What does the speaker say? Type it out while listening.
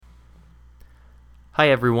Hi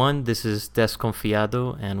everyone, this is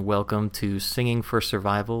Desconfiado, and welcome to Singing for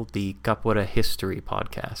Survival, the Capoeira History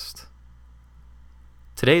podcast.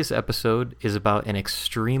 Today's episode is about an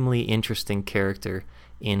extremely interesting character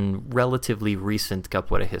in relatively recent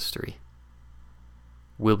Capoeira history.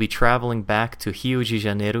 We'll be traveling back to Rio de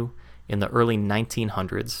Janeiro in the early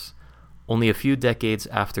 1900s, only a few decades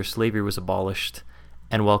after slavery was abolished,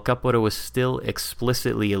 and while Capoeira was still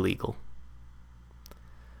explicitly illegal.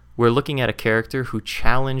 We're looking at a character who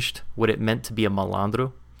challenged what it meant to be a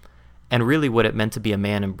malandro, and really what it meant to be a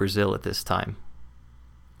man in Brazil at this time.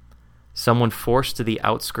 Someone forced to the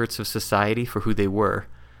outskirts of society for who they were,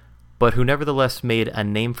 but who nevertheless made a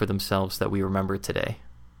name for themselves that we remember today.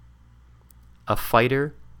 A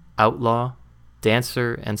fighter, outlaw,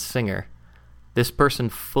 dancer, and singer, this person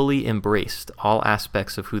fully embraced all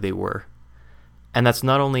aspects of who they were. And that's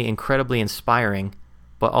not only incredibly inspiring,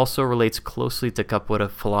 but also relates closely to Capoeira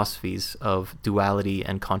philosophies of duality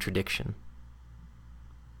and contradiction.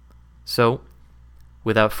 So,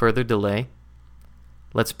 without further delay,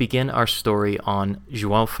 let's begin our story on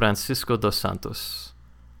João Francisco dos Santos,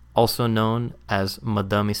 also known as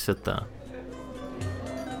Madame Satã.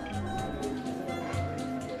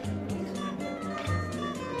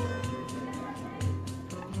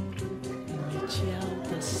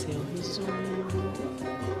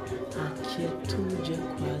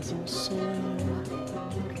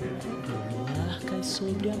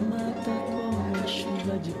 Sobre a mata como uma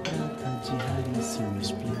chuva de prata de raríssimo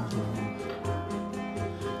esplendor.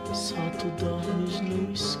 Só tu dormes,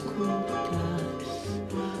 não escutas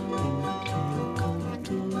o teu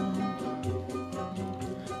cantor,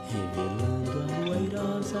 revelando a lua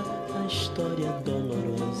airosa, a história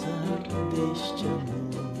dolorosa deste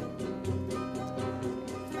amor.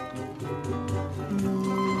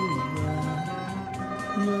 Lua,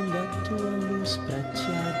 manda tua luz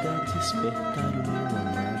prateada despertar o meu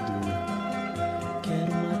amado.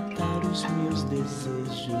 Quero matar os meus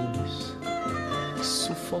desejos,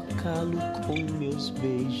 sufocá-lo com meus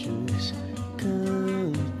beijos.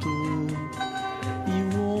 Canto,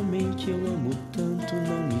 e o homem que eu amo tanto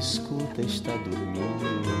não me escuta, está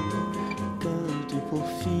dormindo. Canto e por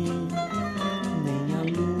fim, nem a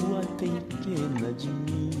lua tem pena de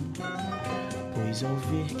mim, pois ao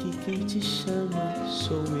ver que quem te chama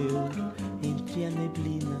sou eu, entre a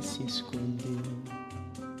neblina se escondeu.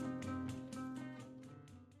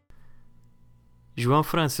 João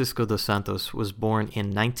Francisco dos Santos was born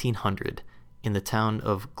in 1900 in the town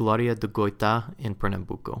of Glória do Goitá in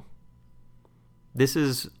Pernambuco. This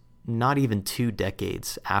is not even 2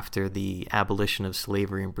 decades after the abolition of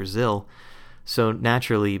slavery in Brazil, so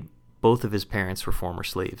naturally both of his parents were former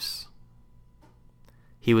slaves.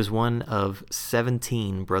 He was one of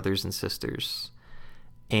 17 brothers and sisters,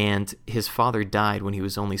 and his father died when he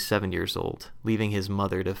was only 7 years old, leaving his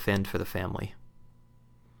mother to fend for the family.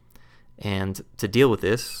 And to deal with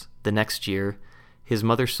this, the next year, his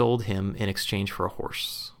mother sold him in exchange for a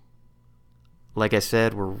horse. Like I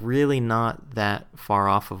said, we're really not that far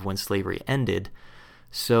off of when slavery ended,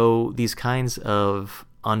 so these kinds of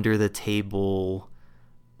under-the-table,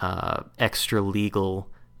 extra-legal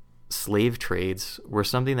slave trades were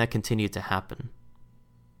something that continued to happen.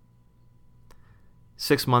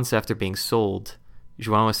 6 months after being sold,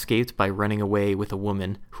 João escaped by running away with a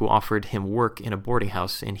woman who offered him work in a boarding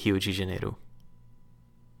house in Rio de Janeiro.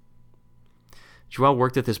 João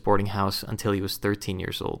worked at this boarding house until he was 13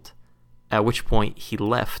 years old, at which point he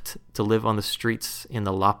left to live on the streets in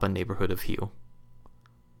the Lapa neighborhood of Rio.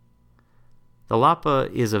 The Lapa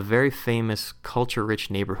is a very famous, culture-rich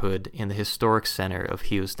neighborhood in the historic center of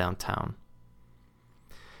Rio's downtown.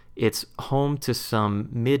 It's home to some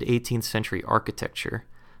mid-18th century architecture.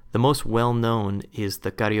 The most well-known is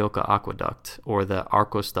the Carioca Aqueduct, or the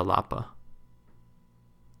Arcos da Lapa.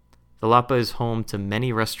 The Lapa is home to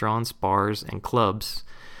many restaurants, bars, and clubs,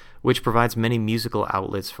 which provides many musical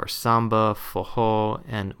outlets for samba, forró,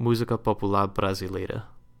 and música popular brasileira.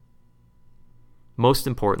 Most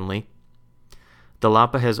importantly, the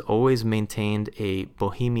Lapa has always maintained a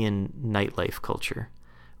bohemian nightlife culture,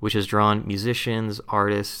 which has drawn musicians,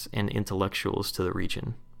 artists, and intellectuals to the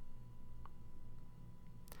region.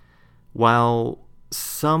 While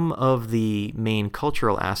some of the main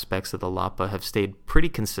cultural aspects of the Lapa have stayed pretty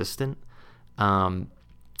consistent,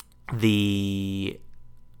 the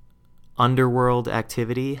underworld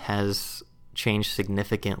activity has changed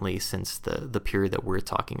significantly since the period that we're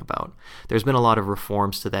talking about. There's been a lot of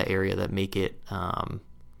reforms to that area that make it, I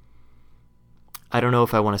don't know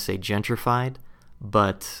if I want to say gentrified,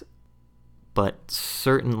 but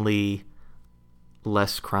certainly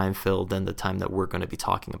less crime-filled than the time that we're going to be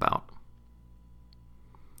talking about.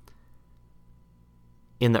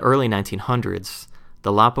 in the early 1900s,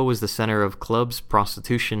 the Lapa was the center of clubs,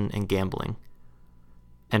 prostitution, and gambling.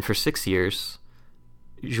 And for 6 years,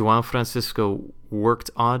 João Francisco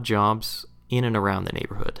worked odd jobs in and around the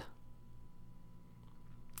neighborhood.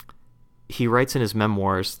 He writes in his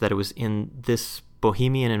memoirs that it was in this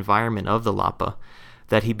bohemian environment of the Lapa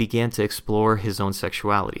that he began to explore his own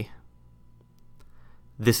sexuality.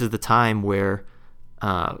 This is the time where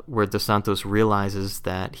Dos Santos realizes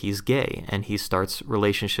that he's gay and he starts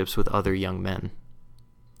relationships with other young men.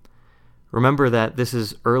 Remember that this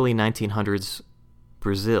is early 1900s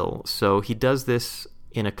Brazil, so he does this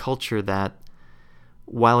in a culture that,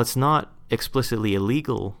 while it's not explicitly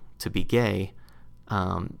illegal to be gay,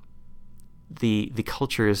 the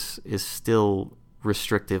culture is still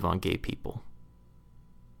restrictive on gay people.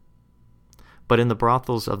 But in the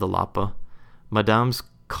brothels of the Lapa, madames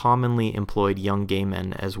commonly employed young gay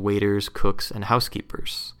men as waiters, cooks, and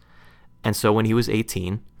housekeepers. And so when he was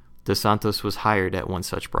 18, Dos Santos was hired at one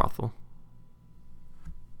such brothel.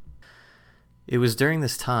 It was during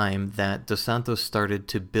this time that Dos Santos started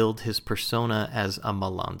to build his persona as a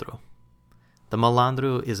malandro. The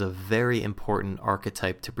malandro is a very important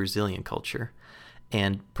archetype to Brazilian culture,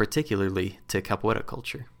 and particularly to capoeira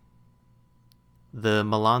culture. The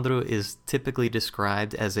malandro is typically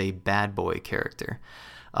described as a bad boy character,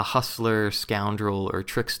 a hustler, scoundrel, or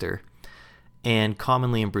trickster, and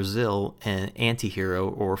commonly in Brazil, an anti-hero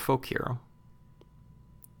or folk hero.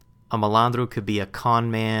 A malandro could be a con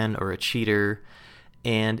man or a cheater,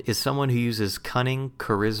 and is someone who uses cunning,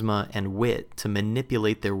 charisma, and wit to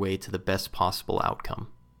manipulate their way to the best possible outcome.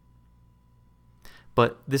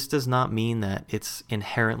 But this does not mean that it's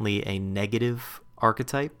inherently a negative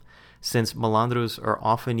archetype, since malandros are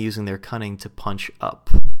often using their cunning to punch up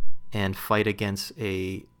and fight against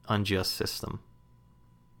an unjust system.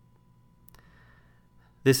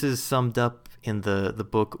 This is summed up in the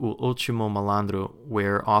book O Último Malandro,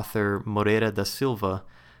 where author Moreira da Silva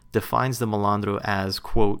defines the malandro as,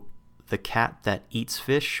 quote, the cat that eats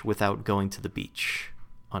fish without going to the beach,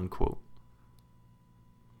 unquote.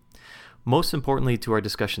 Most importantly to our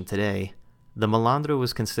discussion today, the malandro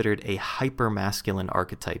was considered a hyper-masculine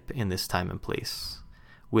archetype in this time and place,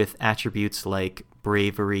 with attributes like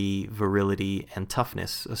bravery, virility, and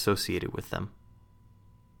toughness associated with them.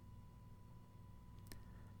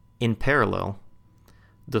 In parallel,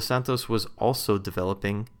 Dos Santos was also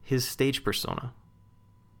developing his stage persona.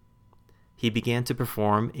 He began to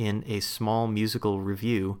perform in a small musical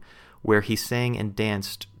revue where he sang and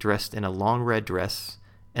danced dressed in a long red dress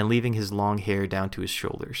and leaving his long hair down to his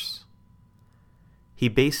shoulders. He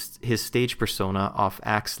based his stage persona off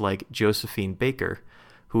acts like Josephine Baker,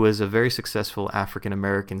 who was a very successful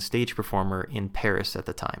African-American stage performer in Paris at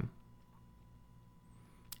the time.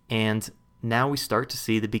 And now we start to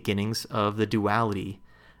see the beginnings of the duality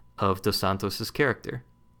of Dos Santos' character.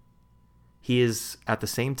 He is, at the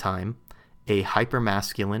same time, a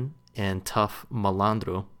hyper-masculine and tough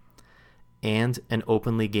malandro, and an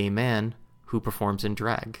openly gay man who performs in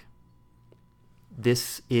drag.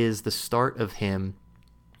 This is the start of him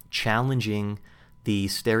challenging the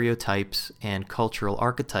stereotypes and cultural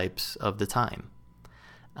archetypes of the time.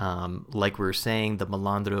 Like we were saying, the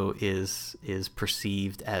malandro is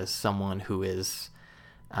perceived as someone who is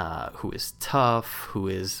tough, who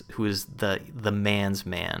is the man's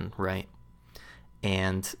man, right?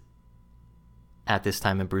 And at this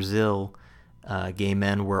time in Brazil, gay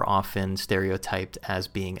men were often stereotyped as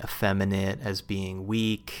being effeminate, as being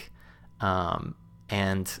weak,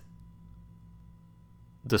 and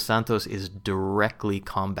Dos Santos is directly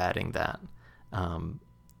combating that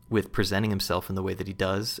with presenting himself in the way that he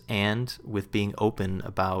does and with being open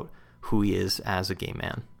about who he is as a gay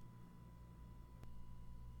man.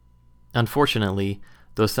 Unfortunately,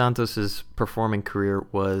 Dos Santos' performing career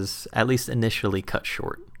was, at least initially, cut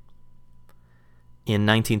short. In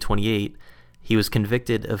 1928, he was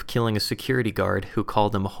convicted of killing a security guard who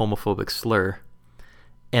called him a homophobic slur,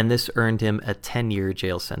 and this earned him a 10-year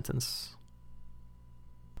jail sentence.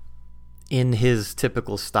 In his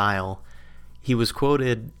typical style, he was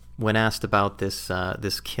quoted when asked about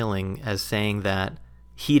this killing as saying that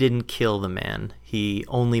he didn't kill the man, he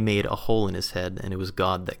only made a hole in his head, and it was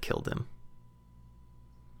God that killed him.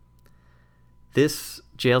 This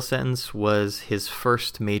jail sentence was his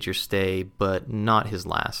first major stay, but not his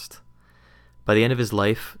last. By the end of his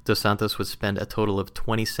life, Dos Santos would spend a total of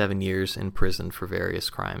 27 years in prison for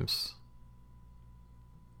various crimes.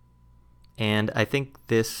 And I think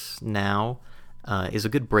this now is a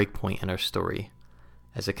good breakpoint in our story,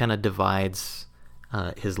 as it kind of divides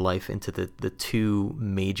his life into the two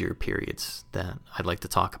major periods that I'd like to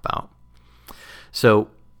talk about. So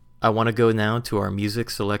I want to go now to our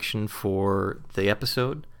music selection for the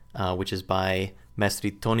episode, which is by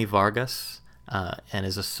Mestre Tony Vargas, and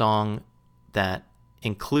is a song that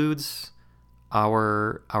includes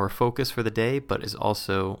our focus for the day, but is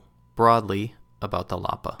also broadly about the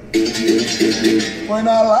Lapa. Foi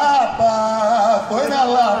na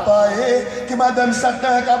Lapa, que Madame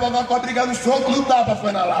Satã acabava com a briga no soco, lutava,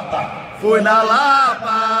 foi na Lapa. Foi na Lapa.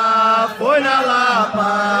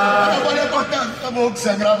 Agora é cortando, tá bom que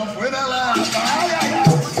você grava, foi na Lapa. Ai, ai, ai.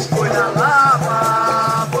 Foi na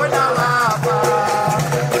Lapa. Foi na Lapa.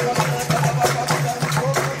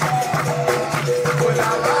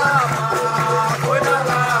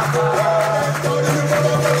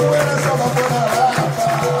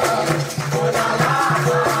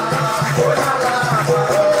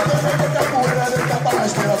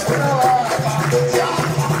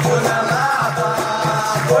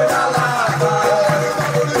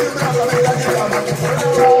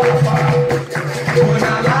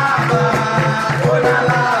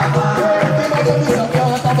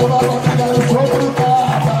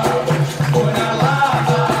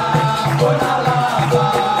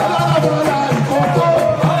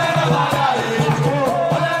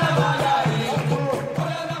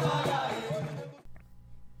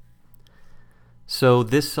 So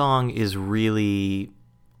this song is really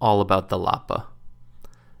all about the Lapa.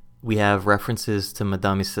 We have references to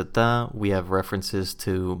Madame Satã, we have references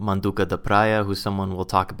to Manduca da Praia, who someone will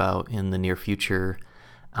talk about in the near future.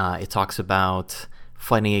 It talks about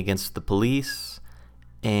fighting against the police,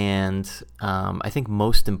 and I think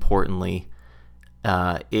most importantly,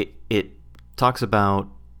 it talks about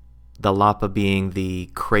the Lapa being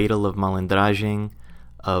the cradle of malandragem,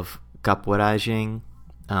 of capoeiragem,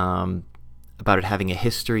 about it having a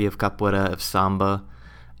history of capoeira, of samba,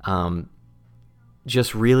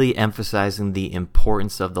 just really emphasizing the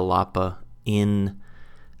importance of the Lapa in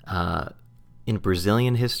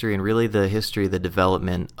Brazilian history, and really the history, the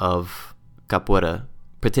development of capoeira,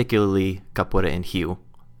 particularly capoeira in Rio,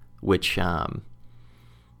 which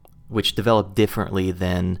developed differently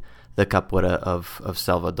than the capoeira of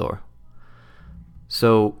Salvador.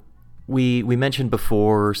 So we mentioned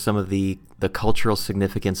before some of the cultural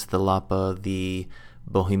significance of the Lapa, the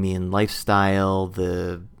bohemian lifestyle,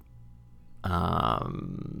 the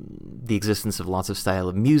existence of lots of style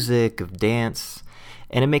of music, of dance,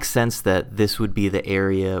 and it makes sense that this would be the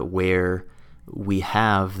area where we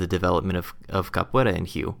have the development of capoeira in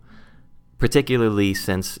Rio, particularly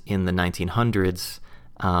since in the 1900s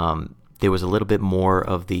there was a little bit more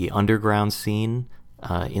of the underground scene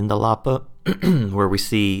in the Lapa, where we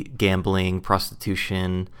see gambling,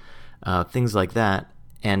 prostitution, things like that.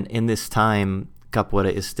 And in this time,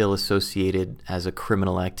 capoeira is still associated as a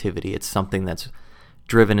criminal activity. It's something that's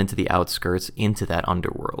driven into the outskirts, into that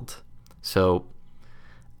underworld. So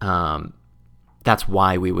that's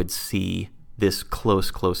why we would see this close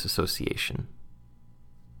association.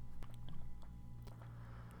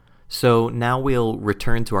 So now we'll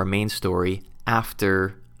return to our main story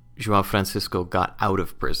after João Francisco got out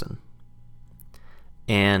of prison.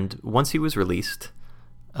 And once he was released,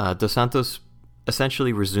 Dos Santos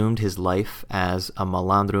essentially resumed his life as a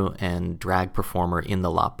malandro and drag performer in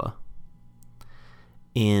the Lapa.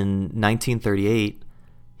 In 1938,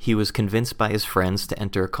 he was convinced by his friends to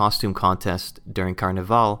enter a costume contest during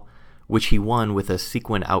Carnival, which he won with a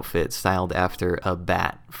sequin outfit styled after a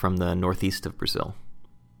bat from the northeast of Brazil.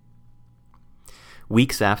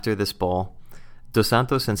 Weeks after this ball, Dos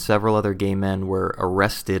Santos and several other gay men were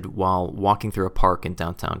arrested while walking through a park in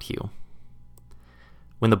downtown Rio.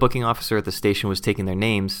 When the booking officer at the station was taking their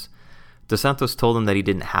names, Dos Santos told him that he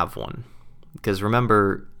didn't have one. Because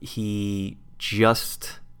remember, he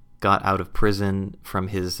just got out of prison from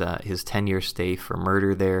his 10-year stay for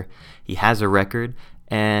murder there. He has a record,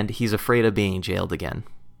 and he's afraid of being jailed again.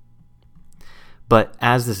 But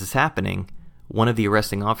as this is happening, one of the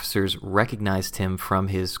arresting officers recognized him from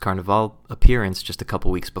his Carnival appearance just a couple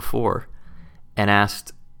weeks before and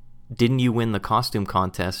asked, "Didn't you win the costume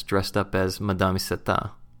contest dressed up as Madame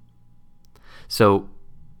Satã?" So,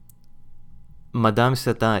 Madame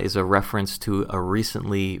Satã is a reference to a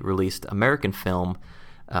recently released American film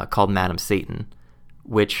called Madame Satan,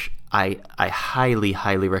 which I highly,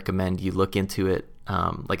 highly recommend you look into it,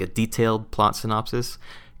 like a detailed plot synopsis,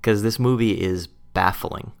 because this movie is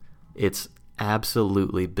baffling. It's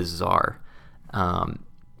absolutely bizarre.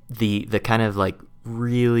 The kind of like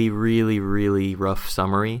really, really, really rough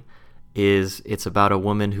summary is it's about a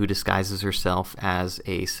woman who disguises herself as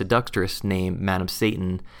a seductress named Madame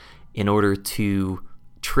Satan in order to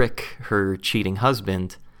trick her cheating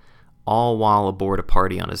husband, all while aboard a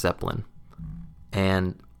party on a Zeppelin.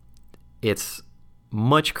 And it's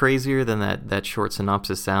much crazier than that short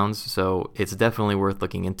synopsis sounds, so it's definitely worth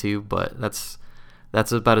looking into, but that's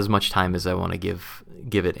about as much time as I want to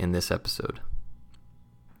give it in this episode.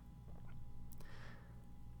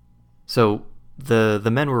 So the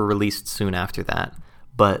men were released soon after that,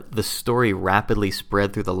 but the story rapidly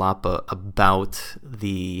spread through the Lapa about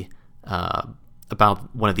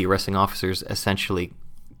one of the arresting officers essentially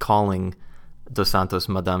calling Dos Santos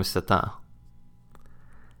Madame Satan.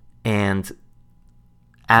 And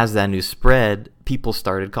as that news spread, people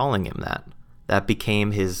started calling him that. That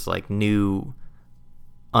became his new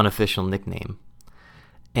unofficial nickname.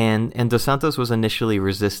 And Dos Santos was initially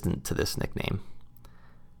resistant to this nickname.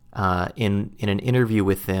 In an interview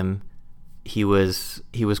with him, he was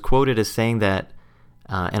quoted as saying that,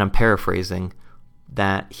 and I'm paraphrasing,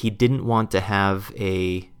 that he didn't want to have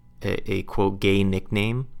a quote gay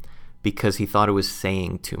nickname because he thought it was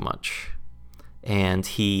saying too much, and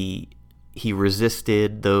he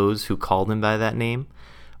resisted those who called him by that name,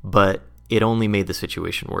 but it only made the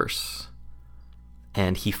situation worse.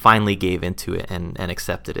 And he finally gave into it and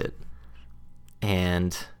accepted it.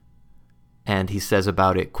 And he says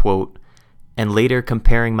about it, quote, "And later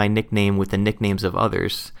comparing my nickname with the nicknames of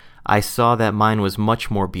others, I saw that mine was much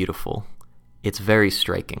more beautiful. It's very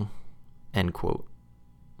striking," end quote.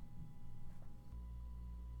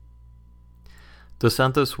 Dos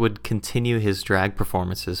Santos would continue his drag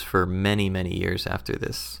performances for many, many years after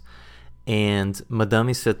this, and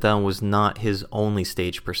Madame Satan was not his only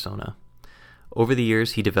stage persona. Over the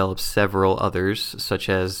years, he developed several others, such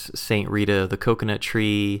as Saint Rita the Coconut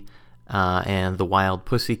Tree and the Wild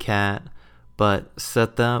Pussycat, but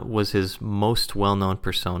Satan was his most well-known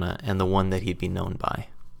persona and the one that he'd be known by.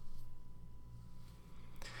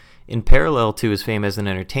 In parallel to his fame as an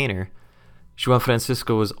entertainer, João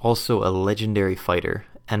Francisco was also a legendary fighter,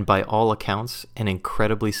 and by all accounts, an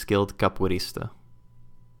incredibly skilled capoeirista.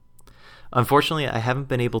 Unfortunately, I haven't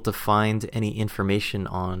been able to find any information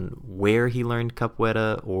on where he learned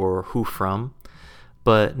capoeira or who from,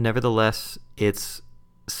 but nevertheless, it's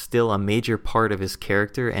still a major part of his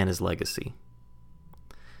character and his legacy.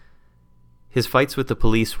 His fights with the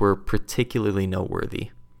police were particularly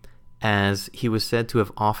noteworthy, as he was said to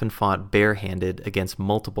have often fought barehanded against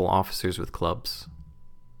multiple officers with clubs.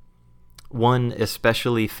 One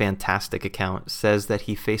especially fantastic account says that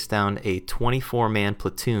he faced down a 24-man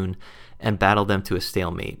platoon and battled them to a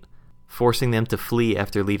stalemate, forcing them to flee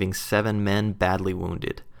after leaving 7 men badly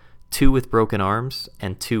wounded, 2 with broken arms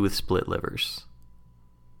and 2 with split livers.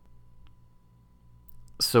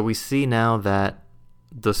 So we see now that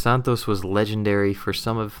Dos Santos was legendary for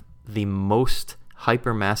some of the most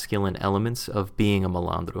hyper-masculine elements of being a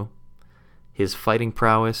malandro: his fighting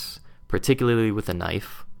prowess, particularly with a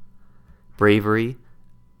knife, bravery,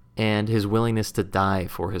 and his willingness to die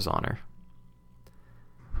for his honor.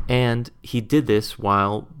 And he did this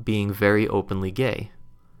while being very openly gay.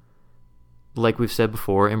 Like we've said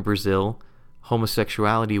before, in Brazil,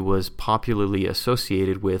 homosexuality was popularly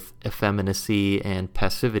associated with effeminacy and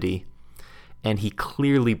passivity, and he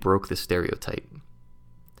clearly broke the stereotype.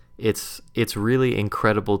 It's really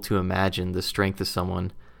incredible to imagine the strength of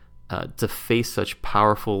someone to face such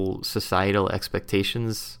powerful societal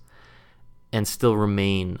expectations and still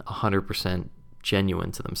remain 100%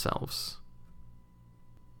 genuine to themselves.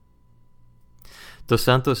 Dos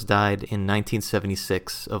Santos died in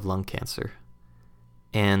 1976 of lung cancer,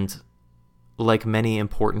 and like many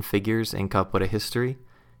important figures in capoeira history,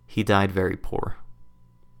 he died very poor.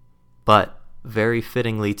 But very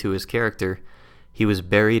fittingly to his character, he was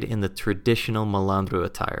buried in the traditional malandro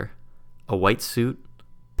attire: a white suit,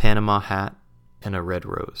 Panama hat, and a red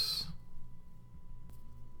rose.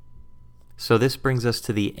 So this brings us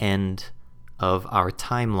to the end of our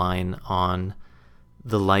timeline on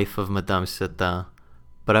the life of Madame Satan,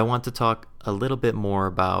 but I want to talk a little bit more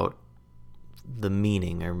about the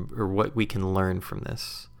meaning or what we can learn from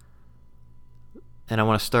this. And I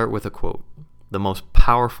want to start with a quote. The most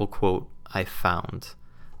powerful quote I found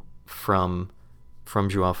from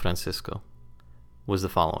João Francisco was the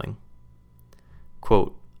following.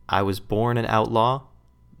 Quote, "I was born an outlaw,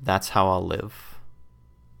 that's how I'll live."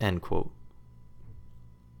 End quote.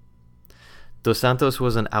 Dos Santos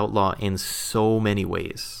was an outlaw in so many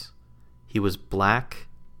ways. He was black,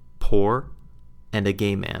 poor, and a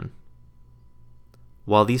gay man.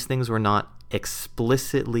 While these things were not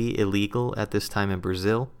explicitly illegal at this time in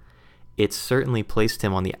Brazil, it certainly placed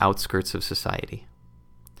him on the outskirts of society.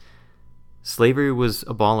 Slavery was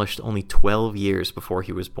abolished only 12 years before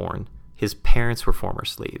he was born. His parents were former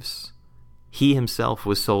slaves. He himself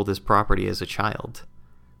was sold as property as a child.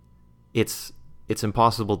 It's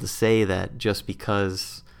impossible to say that just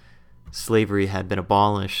because slavery had been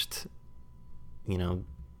abolished,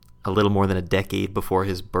 a little more than a decade before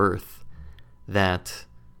his birth, that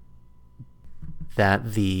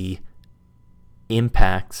the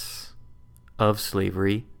impacts of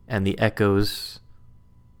slavery and the echoes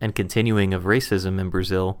and continuing of racism in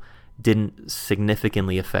Brazil didn't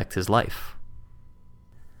significantly affect his life.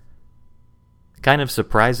 Kind of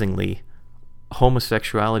surprisingly,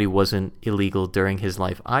 homosexuality wasn't illegal during his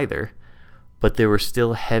life either, but there were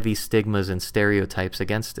still heavy stigmas and stereotypes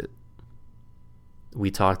against it. We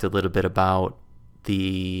talked a little bit about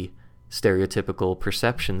the stereotypical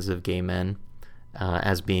perceptions of gay men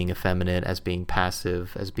as being effeminate, as being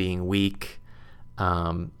passive, as being weak,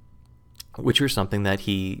 which were something that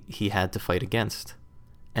he had to fight against.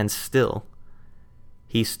 And still,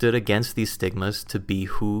 he stood against these stigmas to be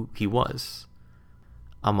who he was.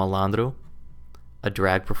 A malandro, a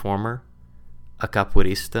drag performer, a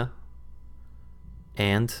capoeirista,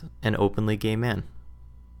 and an openly gay man.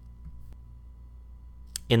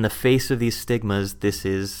 In the face of these stigmas, this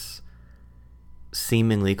is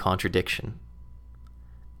seemingly contradiction.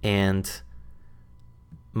 And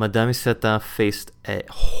Madamiseta faced a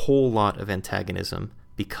whole lot of antagonism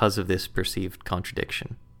because of this perceived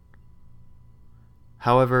contradiction.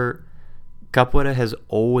 However, capoeira has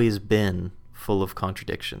always been full of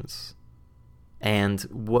contradictions. And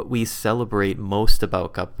what we celebrate most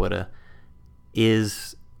about capoeira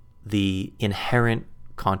is the inherent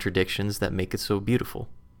contradictions that make it so beautiful.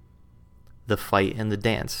 The fight and the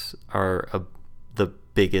dance are the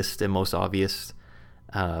biggest and most obvious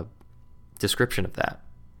description of that.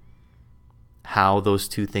 How those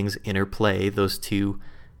two things interplay, those two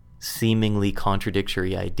seemingly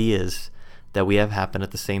contradictory ideas that we have happen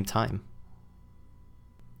at the same time.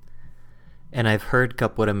 And I've heard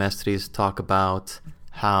capoeira mestres talk about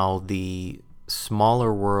how the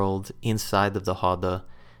smaller world inside of the roda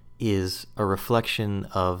is a reflection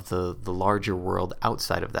of the larger world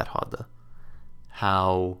outside of that roda.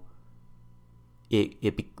 How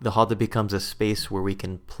the roda becomes a space where we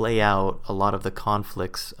can play out a lot of the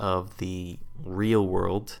conflicts of the real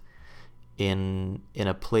world in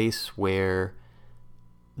a place where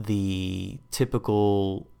the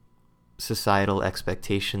typical societal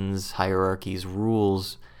expectations, hierarchies,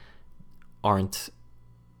 rules aren't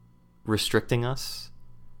restricting us,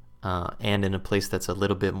 and in a place that's a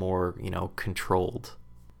little bit more, controlled.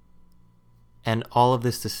 And all of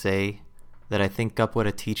this to say that I think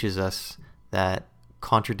capoeira teaches us that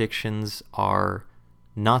contradictions are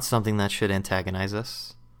not something that should antagonize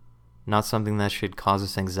us, not something that should cause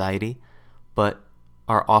us anxiety, but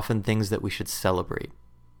are often things that we should celebrate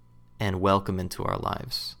and welcome into our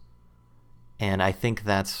lives. And I think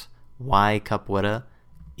that's why capoeira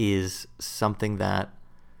is something that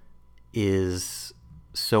is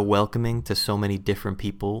so welcoming to so many different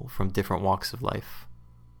people from different walks of life.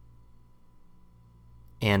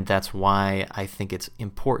 And that's why I think it's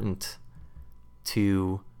important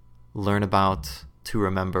to learn about, to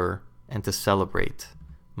remember, and to celebrate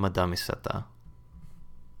Madamiseta.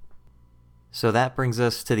 So that brings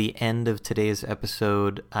us to the end of today's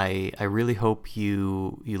episode. I really hope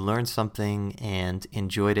you learned something and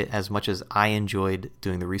enjoyed it as much as I enjoyed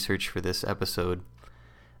doing the research for this episode.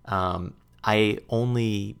 I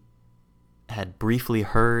only had briefly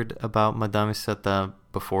heard about Madamiseta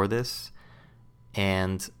before this,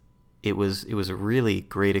 and it was a really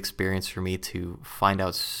great experience for me to find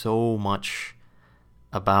out so much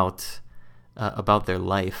about their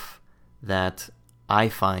life that I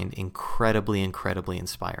find incredibly, incredibly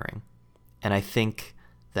inspiring. And I think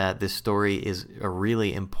that this story is a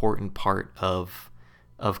really important part of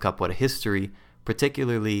capoeira history,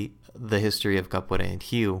 particularly the history of capoeira and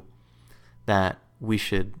Rio, that we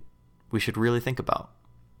should really think about.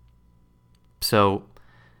 So,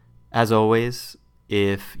 as always,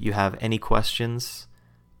 if you have any questions,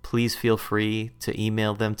 please feel free to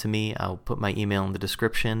email them to me. I'll put my email in the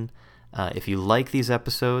description. If you like these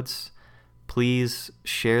episodes, please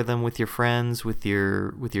share them with your friends, with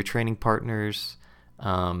your training partners.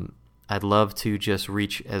 I'd love to just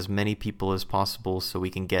reach as many people as possible so we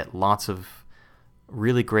can get lots of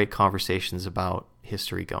really great conversations about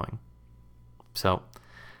history going. So,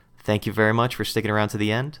 thank you very much for sticking around to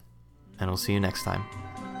the end, and I'll see you next time.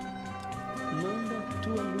 Manda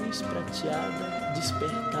tua luz prateada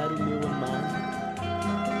despertar o meu amado.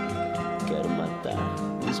 Quero matar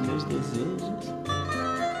os meus desejos,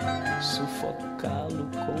 sufocá-lo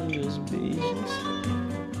com meus beijos.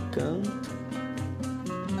 Canto,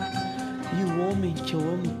 e o homem que eu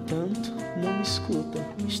amo tanto não me escuta,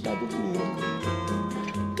 está dormindo.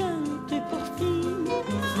 Canto e por fim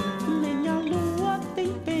nem a lua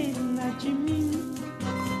tem pena de mim,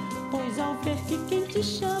 pois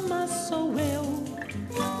chama sou eu,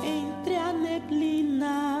 entre a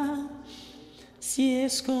neblina se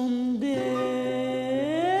esconder.